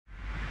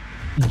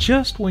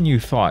Just when you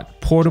thought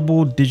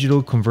portable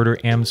digital converter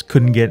amps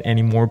couldn't get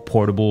any more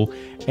portable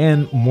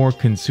and more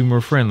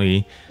consumer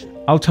friendly,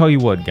 I'll tell you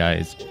what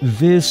guys,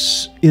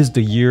 this is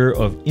the year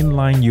of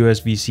inline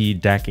USB-C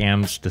DAC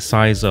amps the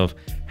size of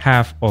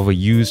half of a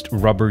used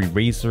rubber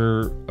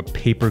eraser, a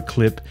paper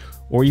clip,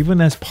 or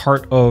even as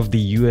part of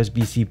the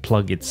USB-C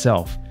plug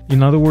itself.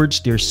 In other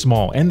words, they're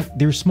small, and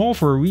they're small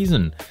for a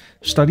reason.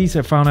 Studies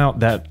have found out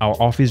that our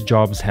office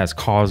jobs has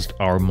caused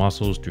our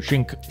muscles to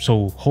shrink,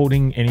 so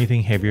holding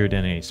anything heavier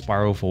than a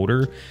spiral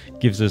folder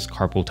gives us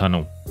carpal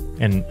tunnel.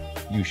 And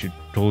you should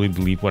totally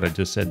believe what I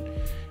just said.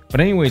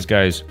 But anyways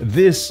guys,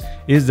 this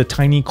is the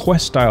tiny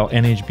QUESTYLE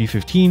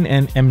NHB15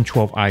 and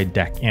M12i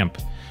DAC-Amp.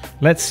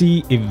 Let's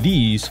see if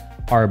these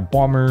are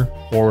bomber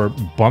or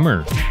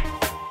bummer.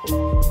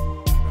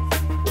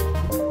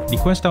 The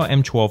QUESTYLE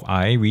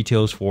M12i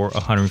retails for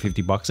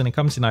 $150 and it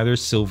comes in either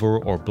silver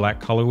or black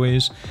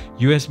colorways,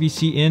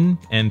 USB-C in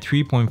and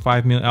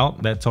 3.5mm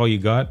out, that's all you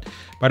got.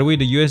 By the way,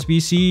 the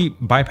USB-C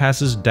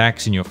bypasses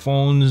DACs in your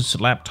phones,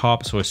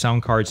 laptops, or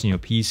sound cards in your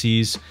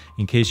PCs,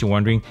 in case you're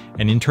wondering.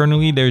 And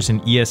internally, there's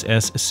an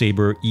ESS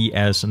Sabre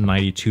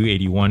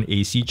ES9281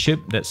 AC chip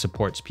that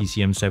supports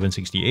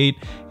PCM768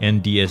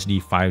 and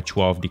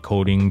DSD512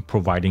 decoding,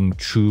 providing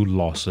true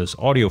lossless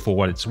audio for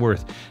what it's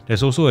worth.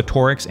 There's also a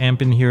Torex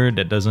amp in here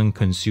that doesn't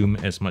consume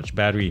as much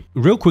battery.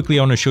 Real quickly,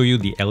 I want to show you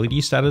the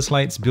LED status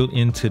lights built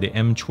into the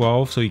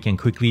M12 so you can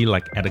quickly,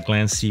 like at a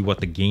glance, see what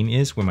the gain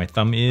is, where my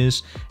thumb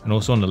is, and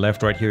also on the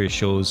left right here it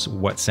shows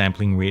what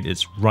sampling rate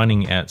it's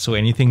running at. So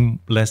anything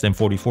less than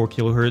 44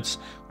 kilohertz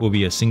will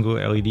be a single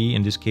LED.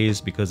 In this case,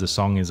 because the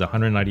song is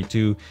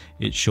 192,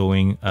 it's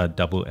showing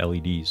double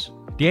LEDs.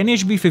 The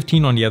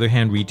NHB15 on the other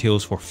hand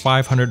retails for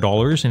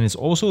 $500 and is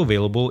also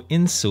available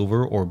in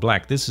silver or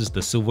black. This is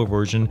the silver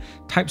version.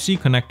 Type-C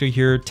connector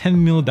here,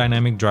 10mm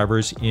dynamic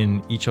drivers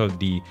in each of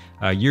the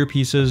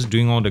earpieces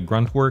doing all the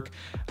grunt work.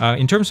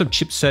 In terms of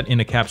chipset in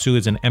the capsule,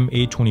 it's an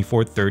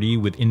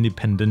MA2430 with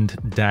independent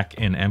DAC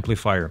and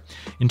amplifier.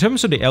 In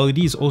terms of the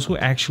LEDs, also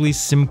actually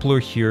simpler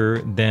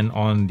here than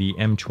on the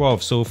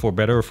M12. So for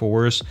better or for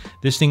worse,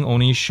 this thing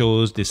only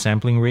shows the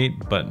sampling rate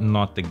but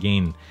not the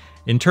gain.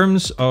 In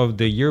terms of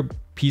the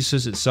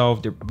earpieces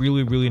itself, they're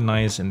really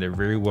nice and they're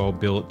very well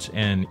built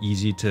and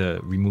easy to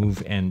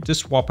remove and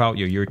just swap out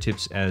your ear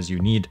tips as you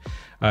need.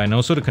 And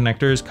also the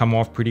connectors come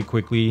off pretty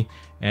quickly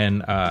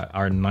and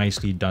are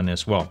nicely done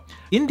as well.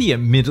 In the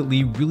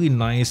admittedly really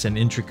nice and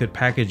intricate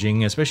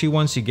packaging, especially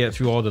once you get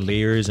through all the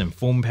layers and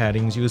foam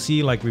paddings, you'll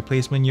see like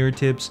replacement ear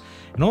tips.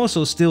 And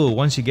also still,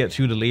 once you get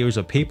through the layers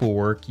of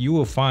paperwork, you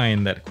will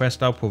find that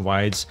QUESTYLE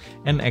provides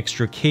an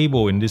extra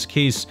cable. In this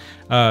case,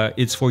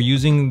 it's for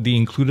using the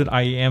included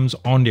IEMs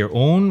on their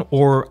own,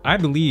 or I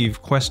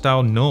believe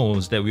QUESTYLE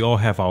knows that we all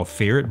have our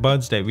favorite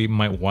buds that we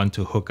might want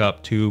to hook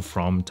up to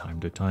from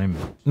time to time.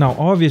 Now,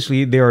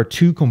 obviously, there are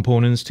two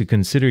components to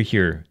consider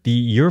here.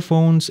 The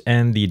earphones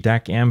and the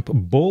DAC-Amp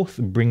both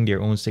bring their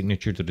own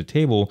signature to the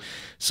table,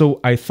 so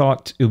I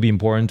thought it would be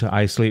important to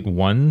isolate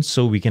one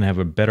so we can have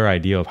a better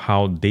idea of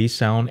how they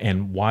sound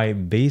and why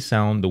they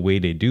sound the way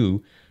they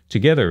do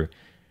together.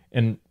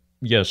 And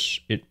yes,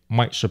 it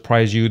might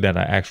surprise you that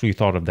I actually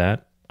thought of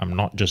that. I'm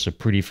not just a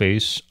pretty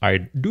face. I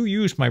do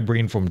use my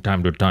brain from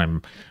time to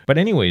time. But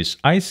anyways,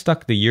 I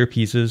stuck the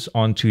earpieces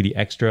onto the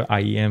extra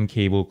IEM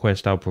cable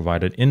QUESTYLE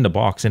provided in the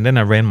box, and then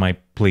I ran my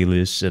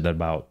playlist at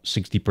about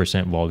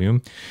 60%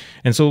 volume.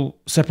 And so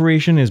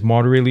separation is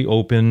moderately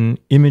open,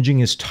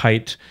 imaging is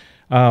tight.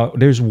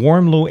 There's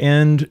warm low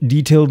end,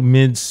 detailed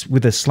mids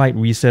with a slight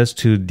recess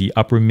to the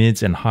upper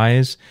mids and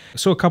highs.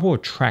 So a couple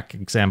of track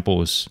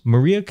examples.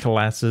 Maria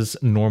Callas's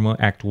Normal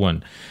Act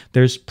 1.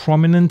 There's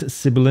prominent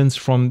sibilance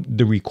from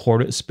the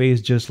recorded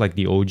space just like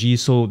the OG,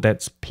 so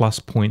that's plus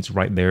points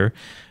right there.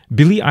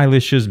 Billie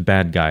Eilish's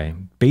Bad Guy.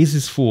 Bass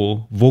is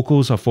full,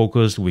 vocals are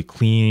focused with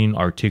clean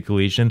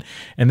articulation,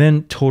 and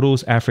then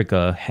Toto's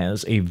Africa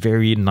has a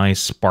very nice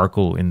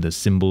sparkle in the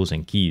cymbals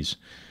and keys.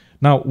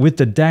 Now, with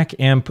the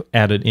DAC-Amp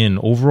added in,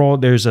 overall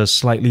there's a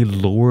slightly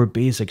lower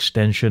bass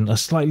extension, a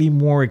slightly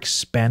more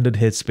expanded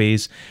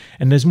headspace,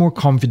 and there's more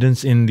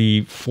confidence in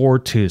the 4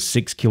 to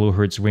 6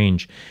 kilohertz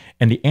range.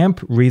 And the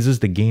amp raises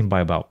the gain by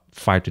about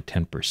 5 to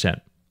 10%.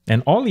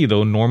 And oddly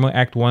though, Normal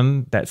Act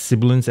 1, that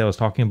sibilance that I was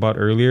talking about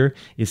earlier,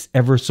 is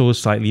ever so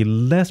slightly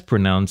less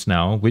pronounced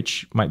now,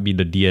 which might be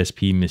the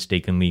DSP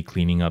mistakenly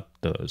cleaning up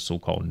the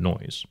so-called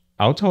noise.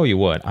 I'll tell you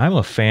what, I'm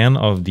a fan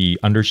of the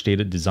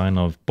understated design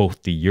of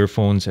both the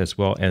earphones as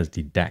well as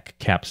the DAC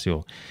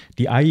capsule.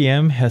 The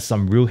IEM has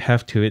some real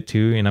heft to it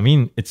too, and I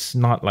mean, it's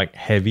not like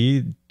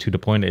heavy to the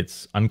point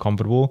it's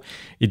uncomfortable.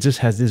 It just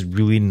has this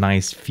really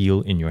nice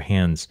feel in your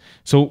hands.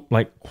 So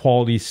like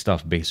quality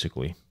stuff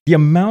basically. The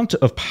amount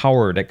of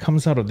power that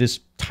comes out of this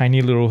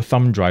tiny little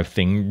thumb drive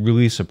thing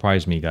really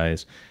surprised me,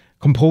 guys.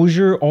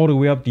 Composure all the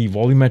way up the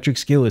volumetric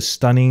scale is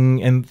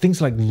stunning, and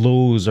things like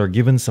lows are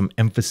given some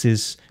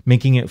emphasis,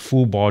 making it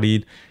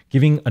full-bodied.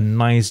 giving a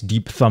nice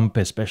deep thump,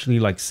 especially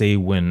like say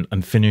when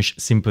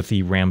Unfinished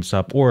Sympathy ramps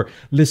up, or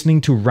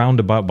listening to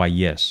Roundabout by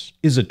Yes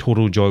is a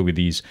total joy with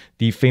these.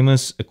 The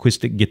famous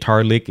acoustic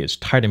guitar lick is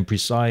tight and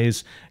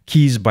precise.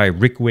 Keys by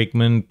Rick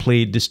Wakeman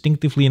played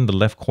distinctively in the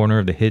left corner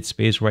of the hit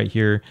space right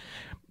here.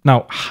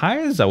 Now,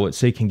 highs, I would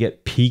say, can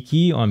get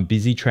peaky on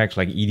busy tracks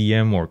like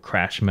EDM or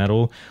crash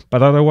metal,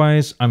 but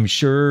otherwise, I'm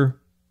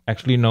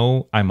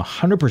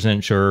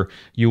 100% sure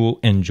you will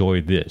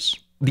enjoy this.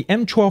 The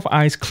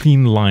M12i's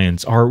clean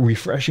lines are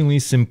refreshingly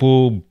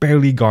simple,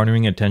 barely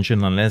garnering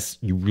attention unless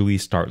you really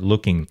start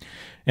looking.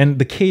 And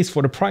the case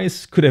for the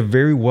price could have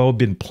very well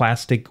been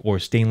plastic or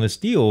stainless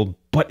steel,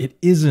 but it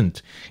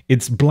isn't.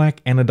 It's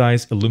black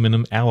anodized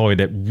aluminum alloy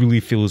that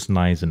really feels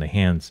nice in the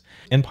hands.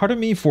 And pardon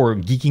me for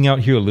geeking out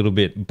here a little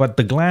bit, but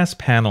the glass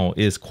panel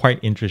is quite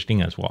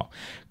interesting as well.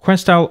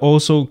 Questyle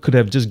also could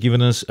have just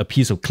given us a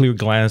piece of clear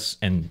glass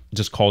and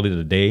just called it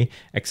a day,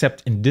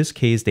 except in this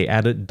case they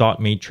added dot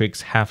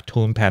matrix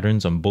half-tone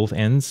patterns on both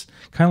ends,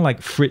 kind of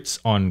like Fritz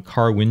on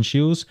car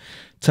windshields,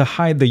 to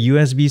hide the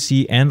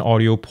USB-C and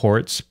audio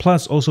ports,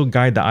 plus also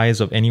guide the eyes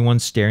of anyone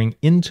staring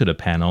into the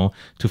panel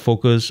to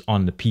focus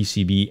on the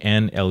PCB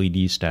and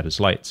LED status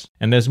lights.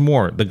 And there's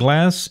more. The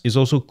glass is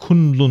also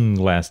Kunlun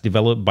glass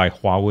developed by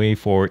Huawei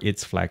for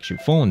its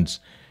flagship phones.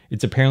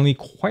 It's apparently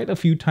quite a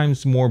few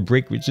times more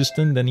break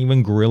resistant than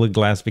even Gorilla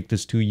Glass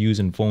Victus 2 used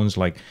in phones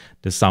like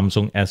the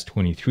Samsung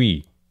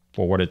S23.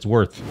 For what it's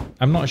worth.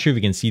 I'm not sure if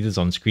you can see this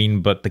on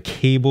screen, but the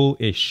cable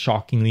is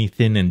shockingly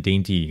thin and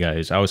dainty,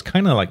 guys. I was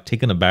kind of like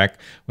taken aback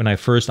when I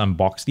first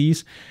unboxed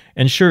these.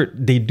 And sure,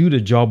 they do the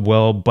job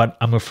well, but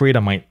I'm afraid I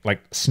might like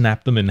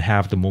snap them in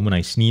half the moment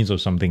I sneeze or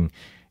something.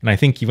 And I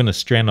think even a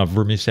strand of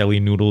vermicelli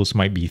noodles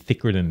might be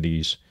thicker than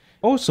these.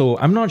 Also,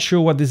 I'm not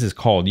sure what this is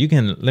called. You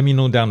can let me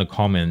know down in the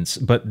comments,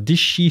 but this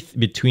sheath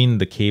between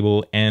the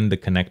cable and the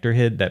connector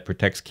head that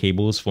protects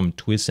cables from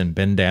twist and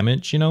bend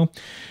damage,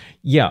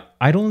 yeah,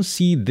 I don't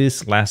see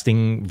this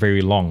lasting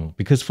very long,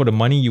 because for the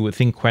money you would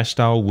think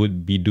Questyle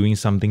would be doing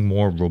something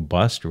more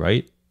robust,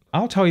 right?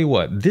 I'll tell you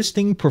what, this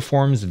thing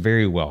performs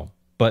very well,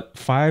 but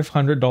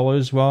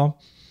 $500,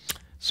 well,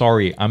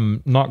 sorry,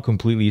 I'm not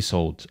completely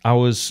sold. I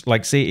was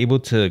like say able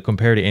to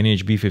compare the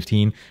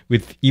NHB15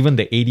 with even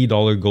the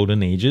 $80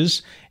 Golden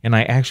Ages, and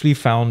I actually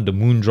found the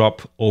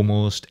Moondrop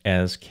almost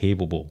as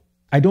capable.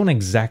 I don't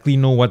exactly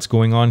know what's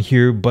going on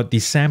here, but the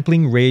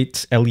sampling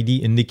rate LED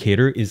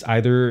indicator is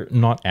either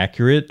not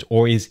accurate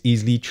or is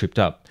easily tripped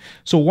up.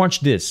 So watch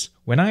this.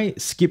 When I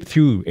skip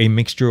through a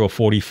mixture of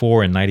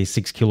 44 and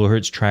 96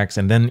 kHz tracks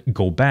and then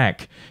go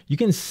back, you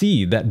can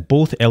see that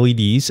both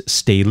LEDs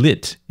stay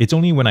lit. It's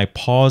only when I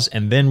pause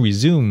and then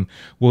resume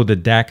will the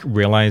DAC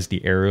realize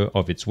the error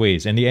of its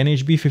ways. And the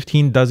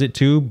NHB15 does it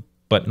too,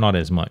 but not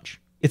as much.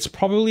 It's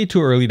probably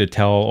too early to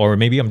tell, or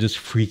maybe I'm just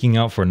freaking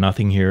out for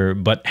nothing here,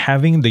 but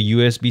having the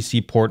USB-C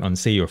port on,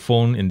 say, your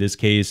phone, in this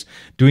case,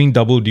 doing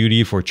double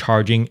duty for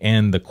charging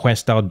and the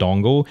Questyle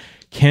dongle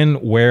can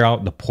wear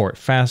out the port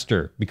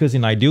faster, because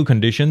in ideal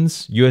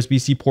conditions,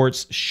 USB-C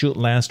ports should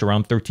last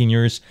around 13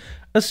 years,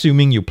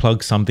 assuming you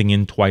plug something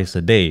in twice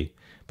a day.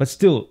 But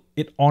still,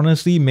 it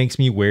honestly makes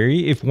me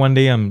wary if one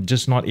day I'm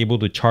just not able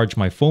to charge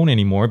my phone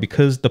anymore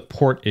because the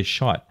port is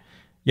shot.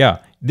 Yeah,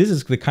 this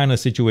is the kind of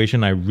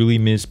situation I really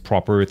miss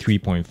proper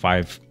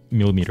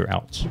 3.5mm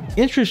outs.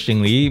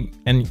 Interestingly,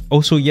 and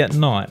also yet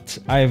not,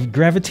 I've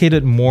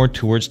gravitated more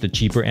towards the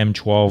cheaper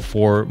M12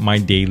 for my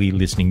daily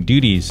listening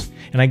duties.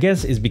 And I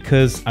guess it's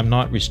because I'm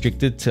not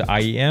restricted to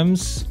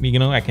IEMs.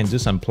 I can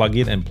just unplug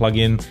it and plug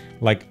in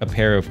like a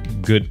pair of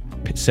good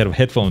set of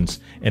headphones,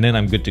 and then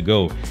I'm good to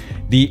go.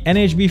 The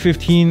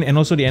NHB15 and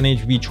also the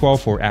NHB12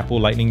 for Apple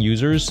Lightning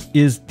users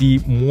is the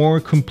more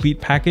complete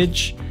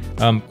package.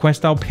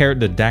 Questyle paired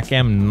the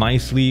DAC-Amp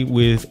nicely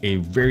with a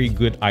very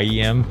good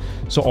IEM,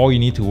 so all you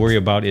need to worry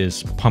about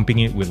is pumping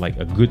it with like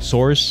a good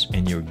source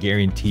and you're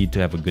guaranteed to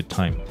have a good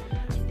time.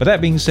 But that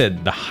being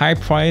said, the high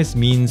price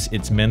means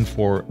it's meant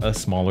for a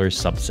smaller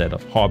subset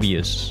of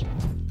hobbyists.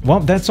 Well,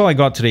 that's all I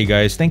got today,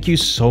 guys. Thank you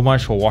so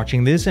much for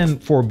watching this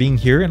and for being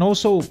here. And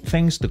also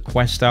thanks to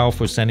Questyle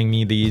for sending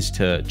me these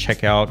to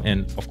check out.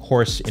 And of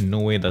course, in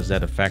no way does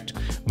that affect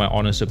my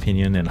honest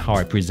opinion and how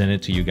I present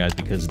it to you guys,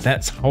 because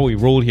that's how we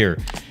roll here.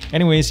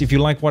 Anyways, if you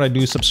like what I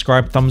do,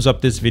 subscribe, thumbs up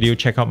this video,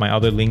 check out my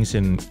other links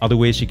and other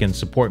ways you can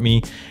support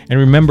me. And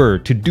remember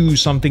to do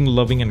something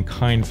loving and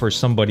kind for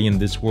somebody in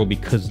this world,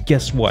 because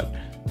guess what?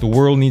 The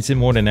world needs it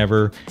more than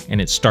ever, and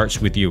it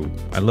starts with you.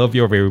 I love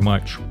you all very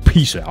much.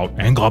 Peace out,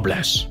 and God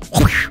bless.